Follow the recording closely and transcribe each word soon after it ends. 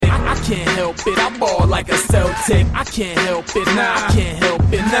can't help it. I ball like a Celtic. I can't help it. Nah, I can't help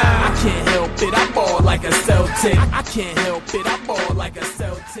it. Nah, I can't help it. I ball like a Celtic. I can't help it. I ball like a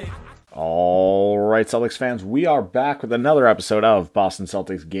Celtic. All right, Celtics fans, we are back with another episode of Boston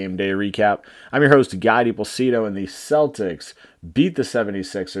Celtics Game Day Recap. I'm your host, Guy DiPlacido, and the Celtics beat the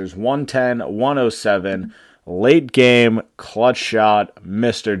 76ers 110-107. Late game, clutch shot,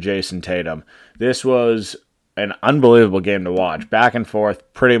 Mr. Jason Tatum. This was an unbelievable game to watch. Back and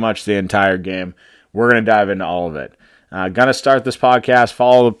forth pretty much the entire game. We're going to dive into all of it. Going to start this podcast,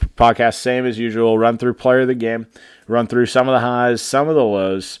 follow the podcast same as usual, run through player of the game, run through some of the highs, some of the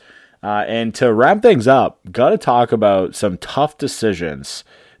lows. And to wrap things up, got to talk about some tough decisions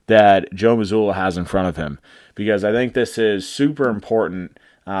that Joe Mazzulla has in front of him, because I think this is super important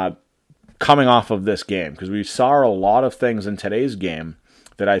coming off of this game, because we saw a lot of things in today's game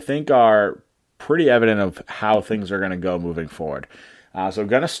that I think are pretty evident of how things are going to go moving forward. So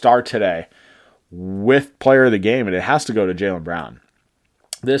going to start today with player of the game, and it has to go to Jaylen Brown.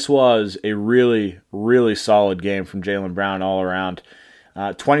 This was a really, really solid game from Jaylen Brown all around.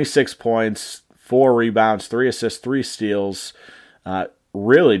 26 points, 4 rebounds, 3 assists, 3 steals.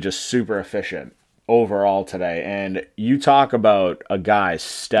 Really just super efficient overall today. And you talk about a guy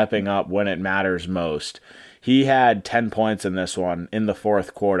stepping up when it matters most. He had 10 points in this one in the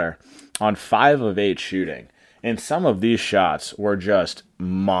fourth quarter on 5 of 8 shooting. And some of these shots were just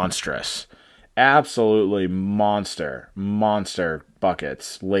monstrous. Absolutely monster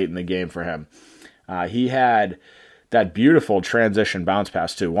buckets late in the game for him. He had that beautiful transition bounce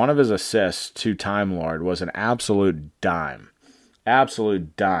pass too. One of his assists to Time Lord was an absolute dime.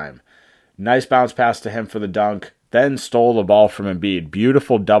 Absolute dime. Nice bounce pass to him for the dunk, then stole the ball from Embiid.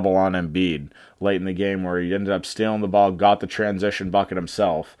 Beautiful double on Embiid late in the game where he ended up stealing the ball, got the transition bucket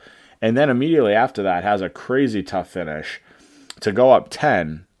himself, and then immediately after that has a crazy tough finish to go up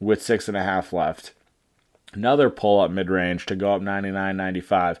 10 with 6.5 left. Another pull-up mid-range to go up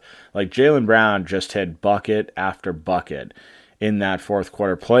 99-95. Like, Jaylen Brown just hit bucket after bucket in that fourth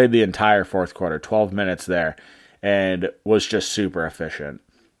quarter. Played the entire fourth quarter, 12 minutes there, and was just super efficient.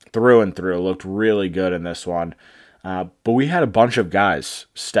 Through and through. Looked really good in this one. But we had a bunch of guys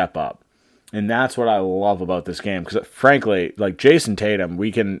step up. And that's what I love about this game. Because, frankly, like Jason Tatum,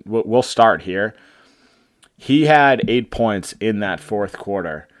 we'll start here. He had 8 points in that fourth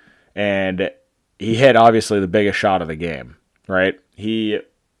quarter. And he hit, obviously, the biggest shot of the game, right? He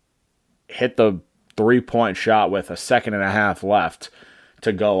hit the 3-point shot with a second and a half left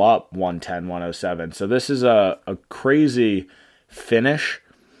to go up 110-107. So this is a crazy finish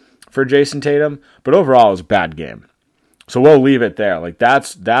for Jason Tatum, but overall it was a bad game. So we'll leave it there. Like,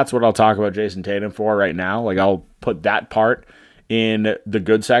 that's what I'll talk about Jason Tatum for right now. Like, I'll put that part in the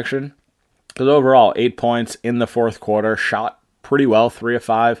good section. Because overall, 8 points in the fourth quarter, shot pretty well, 3 of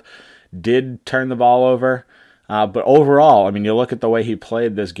 5. Did turn the ball over. But overall, I mean, you look at the way he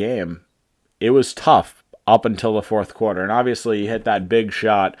played this game, it was tough up until the fourth quarter. And obviously, he hit that big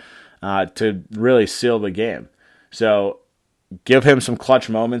shot to really seal the game. So give him some clutch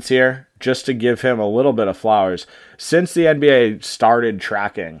moments here, just to give him a little bit of flowers. Since the NBA started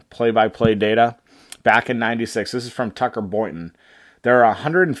tracking play-by-play data back in '96, this is from Tucker Boynton, there are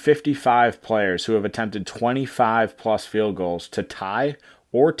 155 players who have attempted 25-plus field goals to tie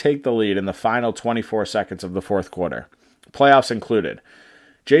or take the lead in the final 24 seconds of the fourth quarter, playoffs included.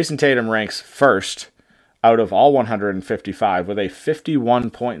 Jason Tatum ranks first out of all 155 with a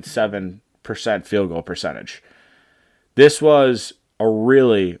 51.7% field goal percentage. This was a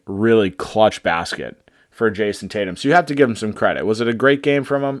really, really clutch basket for Jason Tatum. So you have to give him some credit. Was it a great game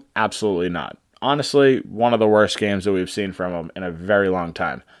from him? Absolutely not. Honestly, one of the worst games that we've seen from him in a very long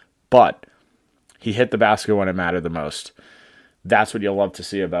time. But he hit the basket when it mattered the most. That's what you'll love to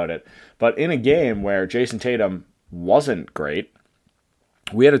see about it. But in a game where Jason Tatum wasn't great,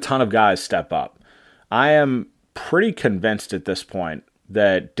 we had a ton of guys step up. I am pretty convinced at this point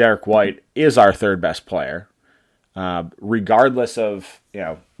that Derek White is our third best player. Regardless of,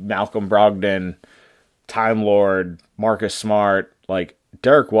 Malcolm Brogdon, Time Lord, Marcus Smart, like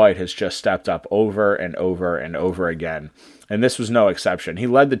Derek White has just stepped up over and over and over again. And this was no exception. He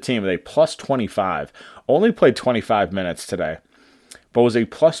led the team with a plus 25, only played 25 minutes today, but was a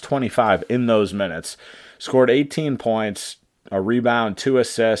plus 25 in those minutes. Scored 18 points, a rebound, 2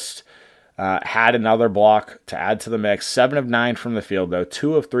 assists, had another block to add to the mix. 7 of 9 from the field, though,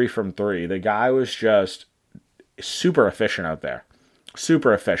 2 of 3 from 3. The guy was just super efficient out there.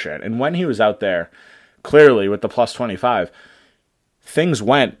 Super efficient. And when he was out there, clearly with the plus 25, things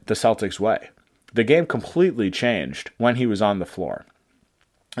went the Celtics' way. The game completely changed when he was on the floor.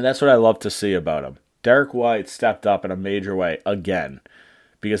 And that's what I love to see about him. Derek White stepped up in a major way again.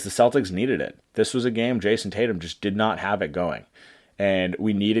 because the Celtics needed it. This was a game Jason Tatum just did not have it going, and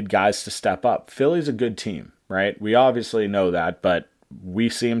we needed guys to step up. Philly's a good team, right? We obviously know that, but we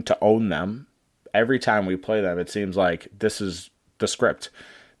seem to own them. Every time we play them, it seems like this is the script.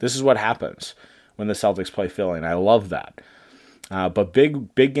 This is what happens when the Celtics play Philly, and I love that. But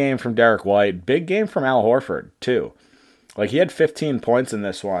big game from Derek White. Big game from Al Horford, too. Like, he had 15 points in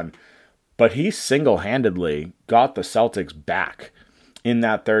this one, but he single-handedly got the Celtics back in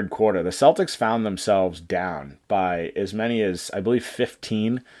that third quarter. The Celtics found themselves down by as many as, I believe,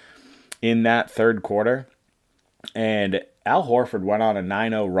 15 in that third quarter. And Al Horford went on a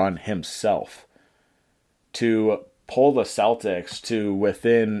 9-0 run himself to pull the Celtics to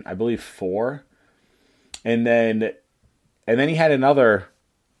within, I believe, 4. And then he had another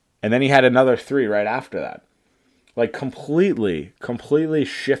 3 right after that. Like, completely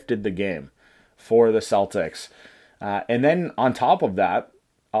shifted the game for the Celtics. And then on top of that,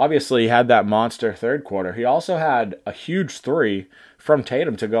 obviously he had that monster third quarter. He also had a huge 3 from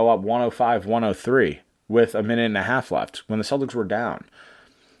Tatum to go up 105-103 with a minute and a half left when the Celtics were down.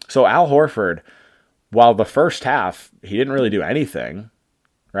 So Al Horford, while the first half, he didn't really do anything,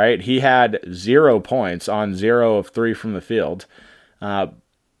 right? He had 0 points on 0 of 3 from the field.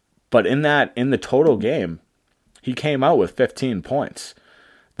 But in the total game, he came out with 15 points.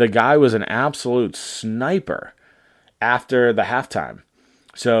 The guy was an absolute sniper after the halftime.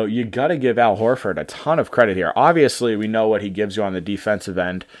 So you got to give Al Horford a ton of credit here. Obviously, we know what he gives you on the defensive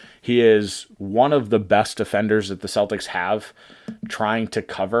end. He is one of the best defenders that the Celtics have trying to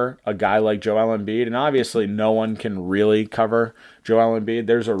cover a guy like Joel Embiid. And obviously, no one can really cover Joel Embiid.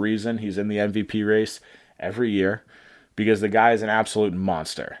 There's a reason he's in the MVP race every year, because the guy is an absolute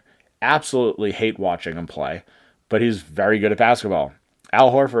monster. Absolutely hate watching him play, but he's very good at basketball.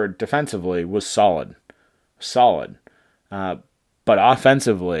 Al Horford defensively was solid. But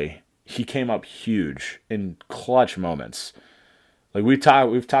offensively, he came up huge in clutch moments. Like we've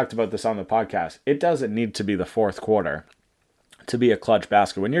talked about this on the podcast. It doesn't need to be the fourth quarter to be a clutch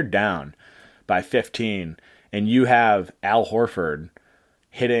basket. When you're down by 15 and you have Al Horford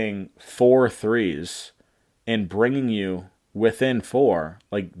hitting 4 threes and bringing you within 4,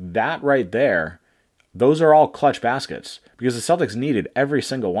 like that right there, those are all clutch baskets because the Celtics needed every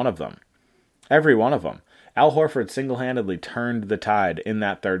single one of them. Every one of them. Al Horford single-handedly turned the tide in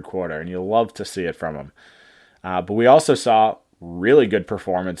that third quarter, and you love to see it from him. But we also saw really good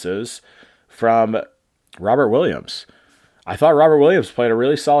performances from Robert Williams. I thought Robert Williams played a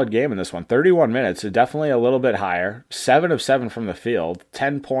really solid game in this one. 31 minutes, so definitely a little bit higher. 7 of 7 from the field.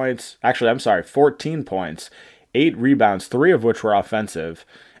 14 points, 8 rebounds, 3 of which were offensive,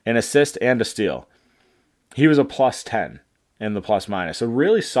 an assist and a steal. He was a plus 10 in the plus minus. A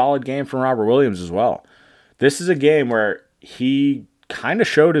really solid game from Robert Williams as well. This is a game where he kind of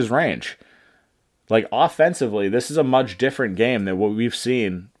showed his range. Like, offensively, this is a much different game than what we've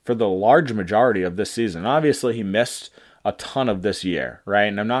seen for the large majority of this season. Obviously, he missed a ton of this year, right?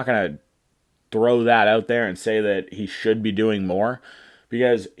 And I'm not going to throw that out there and say that he should be doing more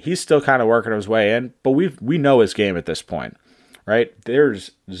because he's still kind of working his way in. But we know his game at this point, right?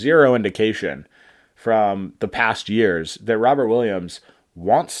 There's zero indication from the past years that Robert Williams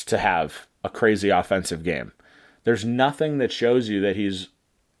wants to have a crazy offensive game. There's nothing that shows you that he's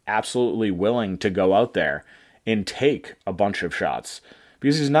absolutely willing to go out there and take a bunch of shots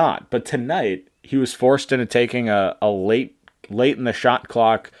because he's not. But tonight, he was forced into taking a late in the shot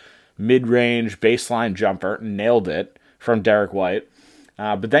clock, mid-range baseline jumper, nailed it from Derek White.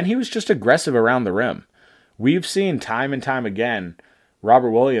 But then he was just aggressive around the rim. We've seen time and time again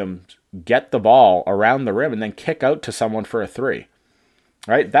Robert Williams get the ball around the rim and then kick out to someone for a 3.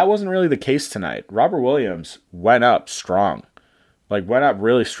 Right? That wasn't really the case tonight. Robert Williams went up strong. Went up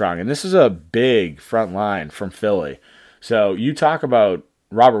really strong. And this is a big front line from Philly. So you talk about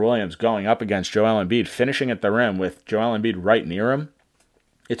Robert Williams going up against Joel Embiid, finishing at the rim with Joel Embiid right near him.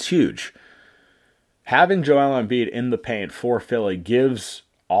 It's huge. Having Joel Embiid in the paint for Philly gives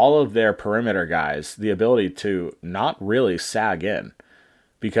all of their perimeter guys the ability to not really sag in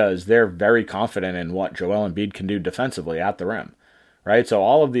because they're very confident in what Joel Embiid can do defensively at the rim. Right? So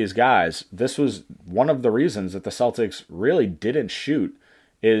all of these guys, this was one of the reasons that the Celtics really didn't shoot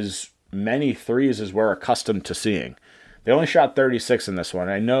as many threes as we're accustomed to seeing. They only shot 36 in this one.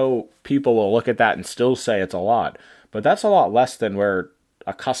 I know people will look at that and still say it's a lot, but that's a lot less than we're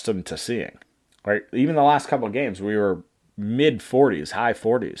accustomed to seeing. Right? Even the last couple of games, we were mid-40s, high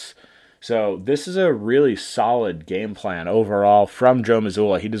 40s. So this is a really solid game plan overall from Joe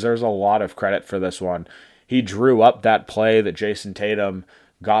Mazzulla. He deserves a lot of credit for this one. He drew up that play that Jason Tatum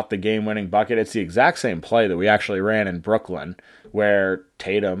got the game-winning bucket. It's the exact same play that we actually ran in Brooklyn where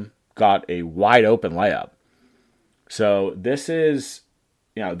Tatum got a wide-open layup. So this is,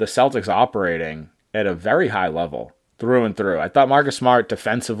 the Celtics operating at a very high level through and through. I thought Marcus Smart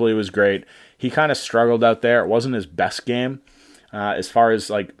defensively was great. He kind of struggled out there. It wasn't his best game as far as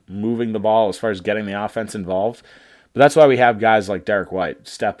like moving the ball, as far as getting the offense involved. But that's why we have guys like Derek White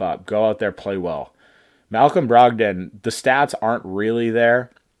step up, go out there, play well. Malcolm Brogdon, the stats aren't really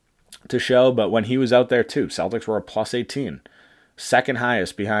there to show, but when he was out there too, Celtics were a plus 18, second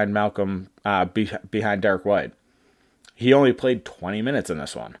highest behind behind Derek White. He only played 20 minutes in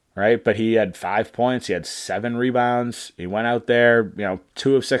this one, right? But he had 5 points. He had 7 rebounds. He went out there,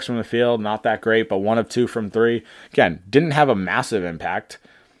 2 of 6 from the field. Not that great, but 1 of 2 from 3. Again, didn't have a massive impact.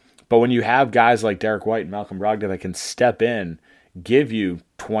 But when you have guys like Derek White and Malcolm Brogdon that can step in, give you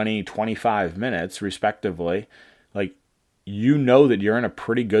 20, 25 minutes, respectively, like, that you're in a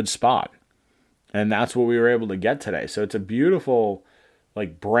pretty good spot. And that's what we were able to get today. So it's a beautiful,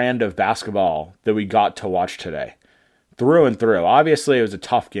 brand of basketball that we got to watch today. Through and through. Obviously, it was a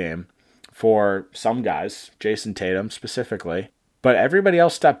tough game for some guys, Jason Tatum specifically, but everybody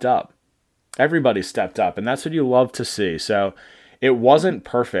else stepped up. Everybody stepped up, and that's what you love to see. So it wasn't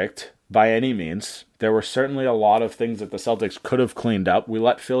perfect by any means. There were certainly a lot of things that the Celtics could have cleaned up. We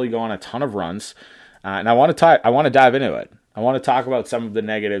let Philly go on a ton of runs, and I want to dive into it. I want to talk about some of the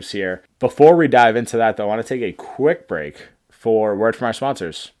negatives here. Before we dive into that, though, I want to take a quick break for a word from our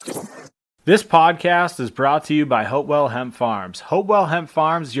sponsors. This podcast is brought to you by Hopewell Hemp Farms. Hopewell Hemp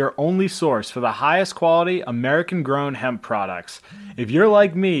Farms is your only source for the highest quality American-grown hemp products. If you're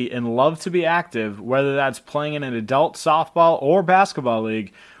like me and love to be active, whether that's playing in an adult softball or basketball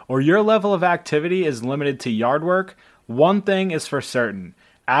league, or your level of activity is limited to yard work, one thing is for certain.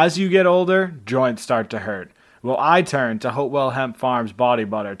 As you get older, joints start to hurt. Well, I turn to Hopewell Hemp Farms Body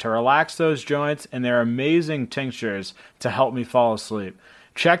Butter to relax those joints and their amazing tinctures to help me fall asleep.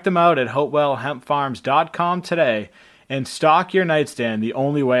 Check them out at hopewellhempfarms.com today and stock your nightstand the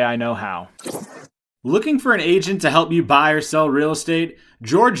only way I know how. Looking for an agent to help you buy or sell real estate?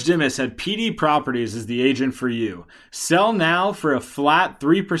 George Dimas at PD Properties is the agent for you. Sell now for a flat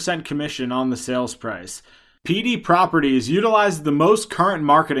 3% commission on the sales price. PD Properties utilizes the most current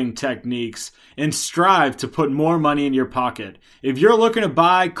marketing techniques and strive to put more money in your pocket. If you're looking to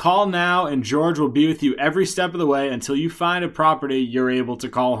buy, call now and George will be with you every step of the way until you find a property you're able to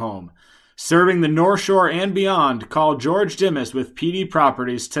call home. Serving the North Shore and beyond, call George Dimas with PD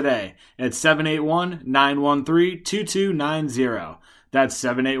Properties today at 781-913-2290. That's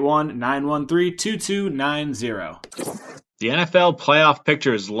 781-913-2290. The NFL playoff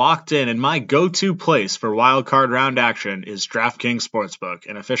picture is locked in, and my go-to place for wild card round action is DraftKings Sportsbook,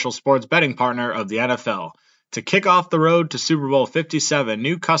 an official sports betting partner of the NFL. To kick off the road to Super Bowl 57,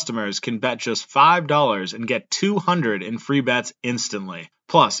 new customers can bet just $5 and get $200 in free bets instantly.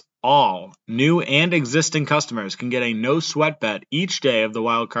 Plus, all new and existing customers can get a no-sweat bet each day of the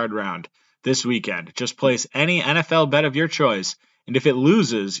wild card round. This weekend, just place any NFL bet of your choice, and if it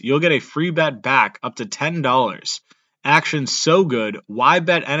loses, you'll get a free bet back up to $10. Action so good, why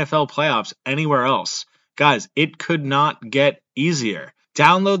bet NFL playoffs anywhere else? Guys, it could not get easier.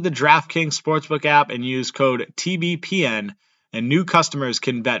 Download the DraftKings Sportsbook app and use code TBPN, and new customers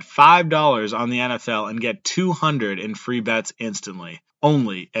can bet $5 on the NFL and get $200 in free bets instantly.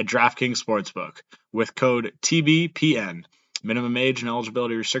 Only at DraftKings Sportsbook with code TBPN. Minimum age and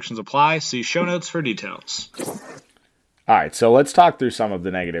eligibility restrictions apply. See show notes for details. All right, so let's talk through some of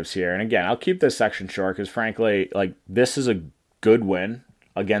the negatives here. And again, I'll keep this section short because, frankly, this is a good win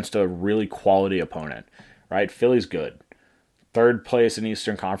against a really quality opponent, right? Philly's good. Third place in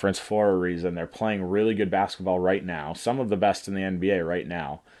Eastern Conference for a reason. They're playing really good basketball right now, some of the best in the NBA right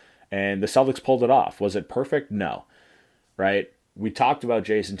now. And the Celtics pulled it off. Was it perfect? No, right? We talked about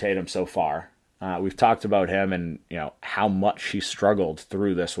Jason Tatum so far. We've talked about him and how much he struggled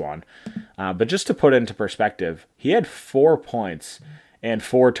through this one. But just to put into perspective, he had 4 points and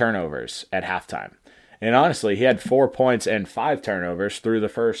 4 turnovers at halftime. And honestly, he had 4 points and 5 turnovers through the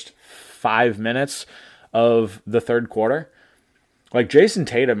first 5 minutes of the third quarter. Jason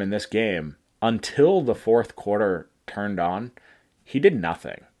Tatum in this game, until the fourth quarter turned on, he did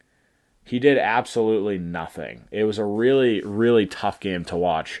nothing. He did absolutely nothing. It was a really, really tough game to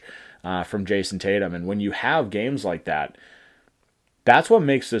watch from Jason Tatum. And when you have games like that, that's what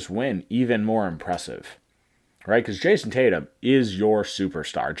makes this win even more impressive, right? Because Jason Tatum is your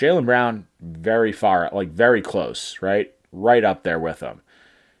superstar. Jaylen Brown, very far, very close, right? Right up there with him.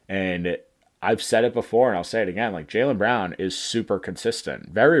 And I've said it before and I'll say it again, Jaylen Brown is super consistent.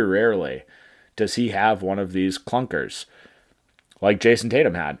 Very rarely does he have one of these clunkers. like Jason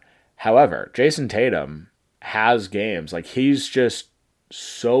Tatum had. However, Jason Tatum has games, like he's just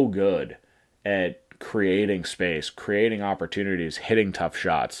so good at creating space, creating opportunities, hitting tough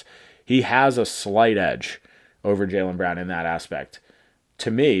shots. He has a slight edge over Jaylen Brown in that aspect.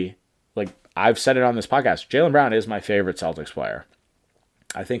 To me, like I've said it on this podcast, Jaylen Brown is my favorite Celtics player.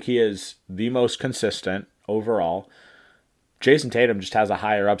 I think he is the most consistent overall. Jason Tatum just has a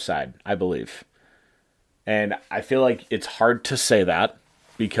higher upside, I believe. And I feel like it's hard to say that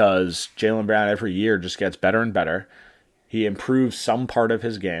because Jaylen Brown every year just gets better and better. He improves some part of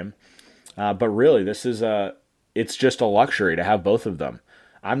his game. But really, it's just a luxury to have both of them.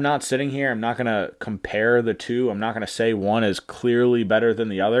 I'm not sitting here, I'm not going to compare the two. I'm not going to say one is clearly better than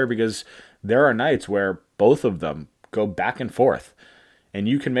the other because there are nights where both of them go back and forth. And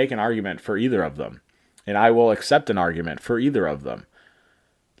you can make an argument for either of them. And I will accept an argument for either of them.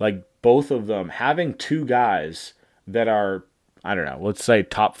 Like both of them, having two guys that are, I don't know, let's say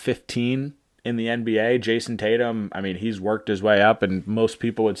top 15 in the NBA. Jason Tatum, I mean, he's worked his way up, and most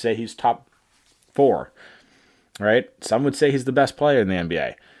people would say he's top 4, right? Some would say he's the best player in the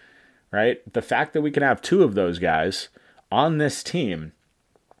NBA, right? The fact that we can have two of those guys on this team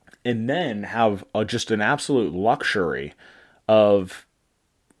and then have just an absolute luxury of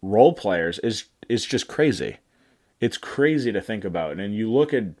role players is just crazy. It's crazy to think about. And you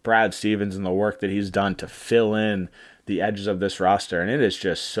look at Brad Stevens and the work that he's done to fill in the edges of this roster, and it is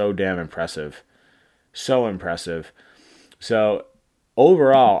just so damn impressive. So impressive. So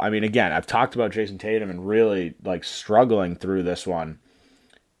overall, I mean, again, I've talked about Jason Tatum and really like struggling through this one.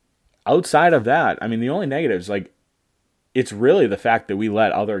 Outside of that, I mean, the only negatives, like, it's really the fact that we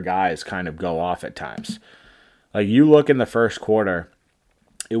let other guys kind of go off at times. Like, you look in the first quarter,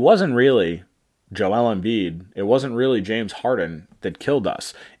 it wasn't really Joel Embiid, it wasn't really James Harden that killed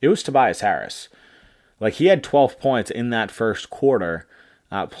us. It was Tobias Harris. Like, he had 12 points in that first quarter,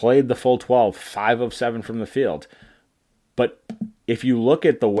 played the full 12, 5 of 7 from the field. But if you look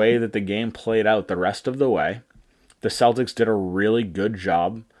at the way that the game played out the rest of the way, the Celtics did a really good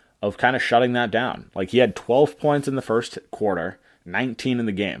job of kind of shutting that down. Like, he had 12 points in the first quarter, 19 in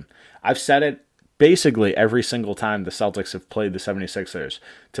the game. I've said it basically every single time the Celtics have played the 76ers.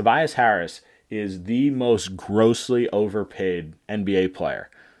 Tobias Harris is the most grossly overpaid NBA player.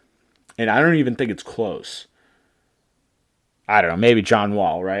 And I don't even think it's close. I don't know, maybe John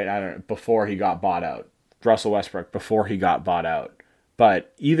Wall, right? I don't know, before he got bought out. Russell Westbrook before he got bought out.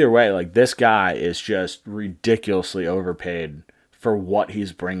 But either way, like, this guy is just ridiculously overpaid for what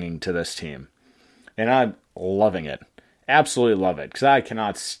he's bringing to this team. And I'm loving it. Absolutely love it, because I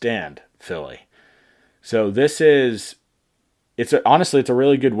cannot stand Philly. So honestly, it's a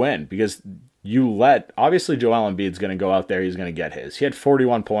really good win, because obviously Joel Embiid's going to go out there, he's going to get his. He had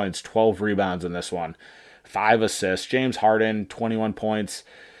 41 points, 12 rebounds in this one, 5 assists. James Harden, 21 points,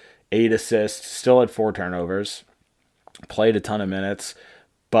 8 assists, still had 4 turnovers, played a ton of minutes.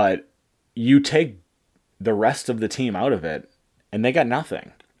 But you take the rest of the team out of it, and they got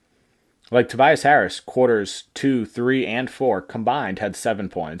nothing. Like, Tobias Harris, quarters 2, 3, and 4 combined had 7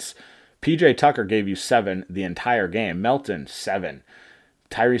 points. PJ Tucker gave you 7 the entire game. Melton, 7.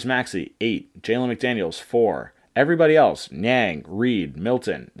 Tyrese Maxey, 8. Jalen McDaniels, 4. Everybody else, Niang, Reed,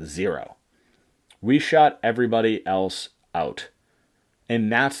 Milton, 0. We shut everybody else out.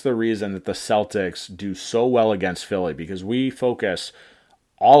 And that's the reason that the Celtics do so well against Philly, because we focus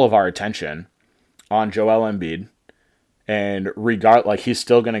all of our attention on Joel Embiid. And he's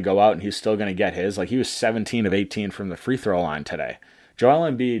still going to go out and he's still going to get his. Like, he was 17 of 18 from the free throw line today.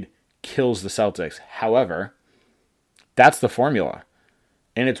 Joel Embiid kills the Celtics. However, that's the formula.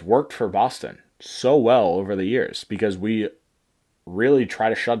 And it's worked for Boston so well over the years, because we really try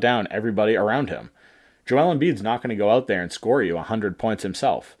to shut down everybody around him. Joel Embiid's not going to go out there and score you 100 points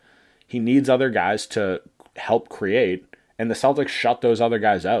himself. He needs other guys to help create, and the Celtics shut those other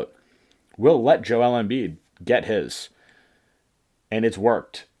guys out. We'll let Joel Embiid get his. And it's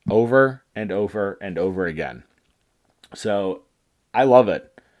worked over and over and over again. So I love it.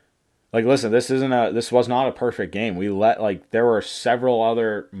 Like, listen, this was not a perfect game. There were several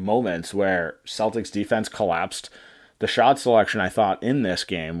other moments where Celtics defense collapsed. The shot selection, I thought, in this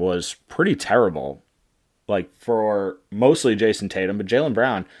game was pretty terrible. Like, for mostly Jason Tatum, but Jaylen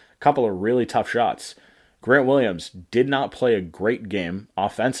Brown, a couple of really tough shots. Grant Williams did not play a great game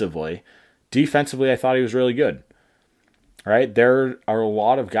offensively. Defensively, I thought he was really good. Right? There are a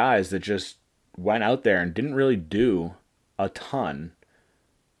lot of guys that just went out there and didn't really do a ton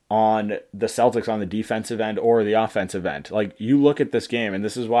on the Celtics on the defensive end or the offensive end. Like, you look at this game, and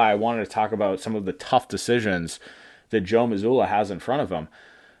this is why I wanted to talk about some of the tough decisions that Joe Mazzulla has in front of him.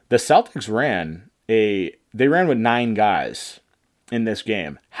 The Celtics ran with 9 guys, in this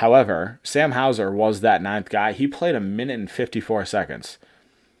game. However, Sam Hauser was that ninth guy. He played 1 minute and 54 seconds.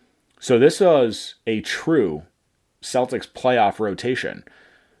 So this was a true Celtics playoff rotation.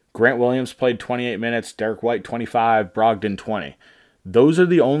 Grant Williams played 28 minutes, Derek White 25, Brogdon 20. Those are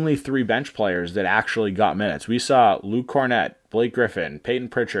the only 3 bench players that actually got minutes. We saw Luke Cornett, Blake Griffin, Peyton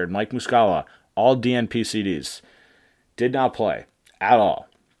Pritchard, Mike Muscala, all DNP CDs. Did not play at all.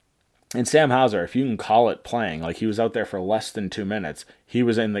 And Sam Hauser, if you can call it playing, like he was out there for less than 2 minutes,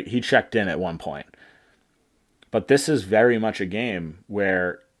 he checked in at one point. But this is very much a game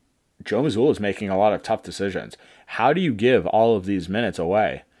where Joe Mazzulla is making a lot of tough decisions. How do you give all of these minutes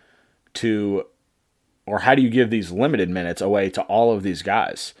away or how do you give these limited minutes away to all of these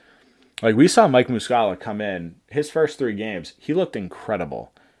guys? Like we saw Mike Muscala come in, his first 3 games, he looked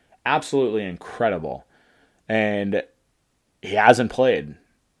incredible. Absolutely incredible. And he hasn't played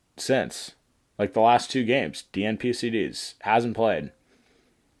since. Like the last 2 games, DNP CDs, hasn't played.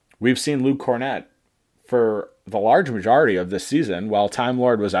 We've seen Luke Cornett for the large majority of this season. While Time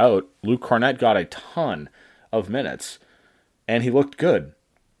Lord was out, Luke Cornett got a ton of minutes, and he looked good.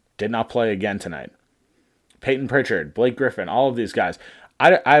 Did not play again tonight. Peyton Pritchard, Blake Griffin, all of these guys.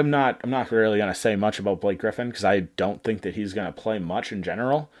 I'm not really going to say much about Blake Griffin because I don't think that he's going to play much in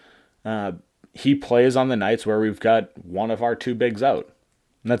general. He plays on the nights where we've got one of our 2 bigs out.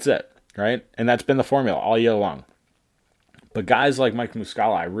 And that's it, right? And that's been the formula all year long. But guys like Mike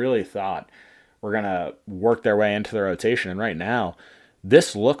Muscala, I really thought were going to work their way into the rotation. And right now,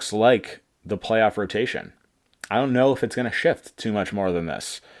 this looks like the playoff rotation. I don't know if it's going to shift too much more than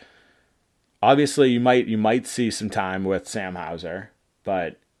this. Obviously, you might see some time with Sam Hauser,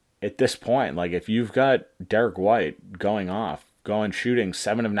 but at this point, like if you've got Derek White shooting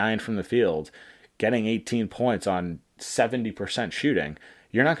 7 of 9 from the field, getting 18 points on 70% shooting,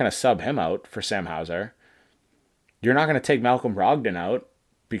 you're not going to sub him out for Sam Hauser. You're not going to take Malcolm Brogdon out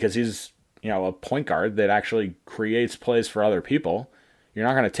because he's, a point guard that actually creates plays for other people. You're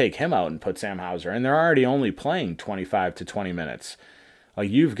not going to take him out and put Sam Hauser, and they're already only playing 25 to 20 minutes. Like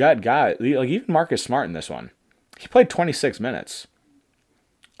you've got guys, like even Marcus Smart in this one, he played 26 minutes.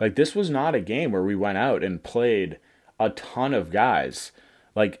 Like this was not a game where we went out and played a ton of guys.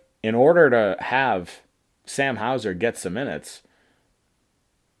 Like in order to have Sam Hauser get some minutes,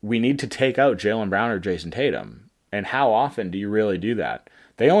 we need to take out Jaylen Brown or Jason Tatum. And how often do you really do that?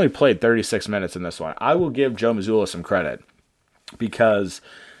 They only played 36 minutes in this one. I will give Joe Mazzulla some credit because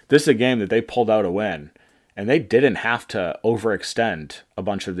this is a game that they pulled out a win. And they didn't have to overextend a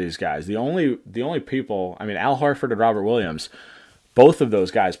bunch of these guys. The only people, Al Horford and Robert Williams, both of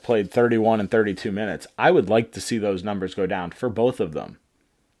those guys played 31 and 32 minutes. I would like to see those numbers go down for both of them.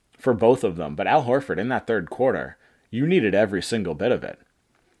 But Al Horford, in that third quarter, you needed every single bit of it.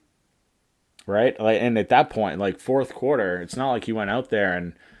 Right? And at that point, fourth quarter, it's not like he went out there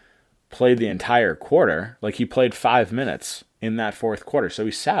and played the entire quarter. Like he played 5 minutes in that fourth quarter. So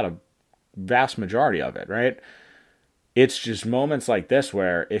he sat a vast majority of it, right? It's just moments like this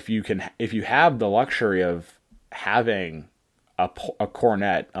where if you have the luxury of having a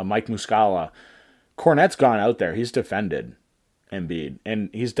Cornett, a Mike Muscala, Cornett's gone out there, he's defended Embiid, and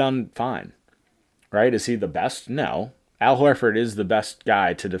he's done fine, right? Is he the best? No. Al Horford is the best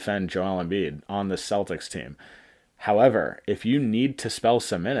guy to defend Joel Embiid on the Celtics team. However, if you need to spell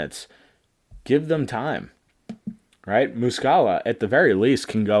some minutes, give them time. Right? Muscala, at the very least,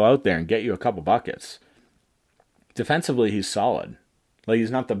 can go out there and get you a couple buckets. Defensively, he's solid. Like, he's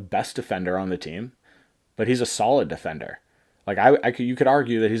not the best defender on the team, but he's a solid defender. Like, you could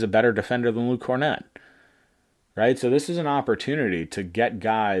argue that he's a better defender than Luke Cornett. Right? So this is an opportunity to get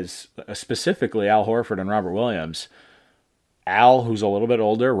guys, specifically Al Horford and Robert Williams. Al, who's a little bit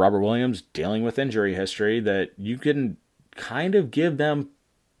older, Robert Williams dealing with injury history, that you can kind of give them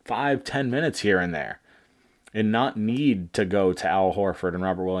 5-10 minutes here and there. And not need to go to Al Horford and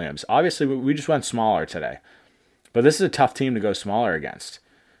Robert Williams. Obviously, we just went smaller today. But this is a tough team to go smaller against.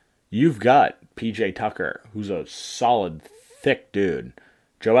 You've got PJ Tucker, who's a solid, thick dude.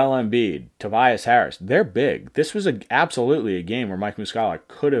 Joel Embiid, Tobias Harris. They're big. This was absolutely a game where Mike Muscala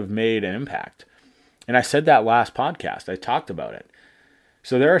could have made an impact. And I said that last podcast. I talked about it.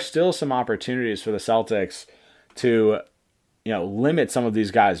 So there are still some opportunities for the Celtics to, limit some of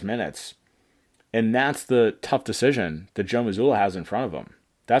these guys' minutes. And that's the tough decision that Joe Mazzulla has in front of him.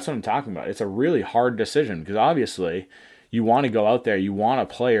 That's what I'm talking about. It's a really hard decision because obviously you want to go out there, you want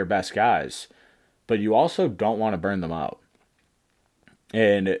to play your best guys, but you also don't want to burn them out.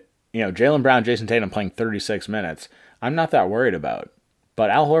 And, Jaylen Brown, Jason Tatum playing 36 minutes, I'm not that worried about. But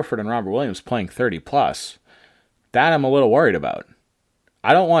Al Horford and Robert Williams playing 30 plus, that I'm a little worried about.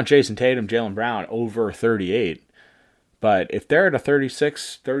 I don't want Jason Tatum, Jaylen Brown over 38. But if they're at a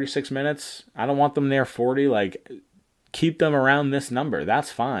 36 minutes, I don't want them near 40. Like, keep them around this number.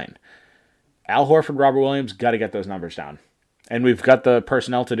 That's fine. Al Horford, Robert Williams, got to get those numbers down. And we've got the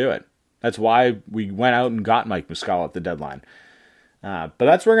personnel to do it. That's why we went out and got Mike Muscala at the deadline. But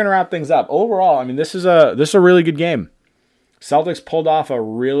that's where we're going to wrap things up. Overall, I mean, this is a really good game. Celtics pulled off a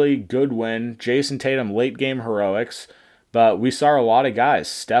really good win. Jason Tatum, late game heroics. But we saw a lot of guys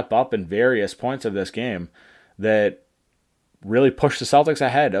step up in various points of this game that really pushed the Celtics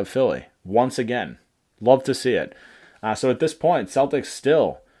ahead of Philly once again. Love to see it. So at this point, Celtics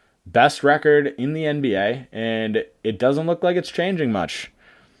still best record in the NBA, and it doesn't look like it's changing much.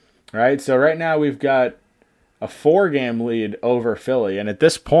 Right? So right now we've got a 4-game lead over Philly, and at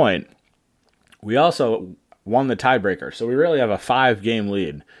this point, we also won the tiebreaker. So we really have a 5-game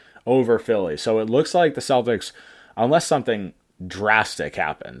lead over Philly. So it looks like the Celtics, unless something drastic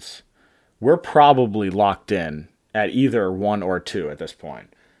happens, we're probably locked in at either 1 or 2 at this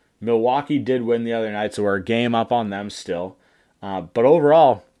point. Milwaukee did win the other night, so we're a game up on them still. But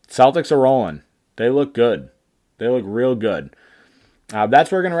overall, Celtics are rolling. They look good. They look real good.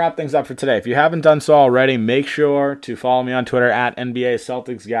 That's where we're going to wrap things up for today. If you haven't done so already, make sure to follow me on Twitter at NBA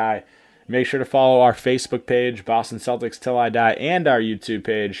Celtics Guy. Make sure to follow our Facebook page, Boston Celtics Till I Die, and our YouTube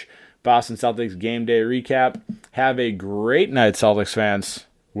page, Boston Celtics Game Day Recap. Have a great night, Celtics fans.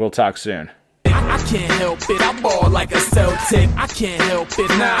 We'll talk soon. I can't help it, I ball like a Celtic. I can't help it,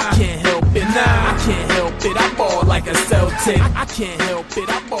 nah, I can't help it, nah, I can't help it, I ball like a Celtic. I can't help it,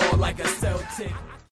 I ball like a Celtic.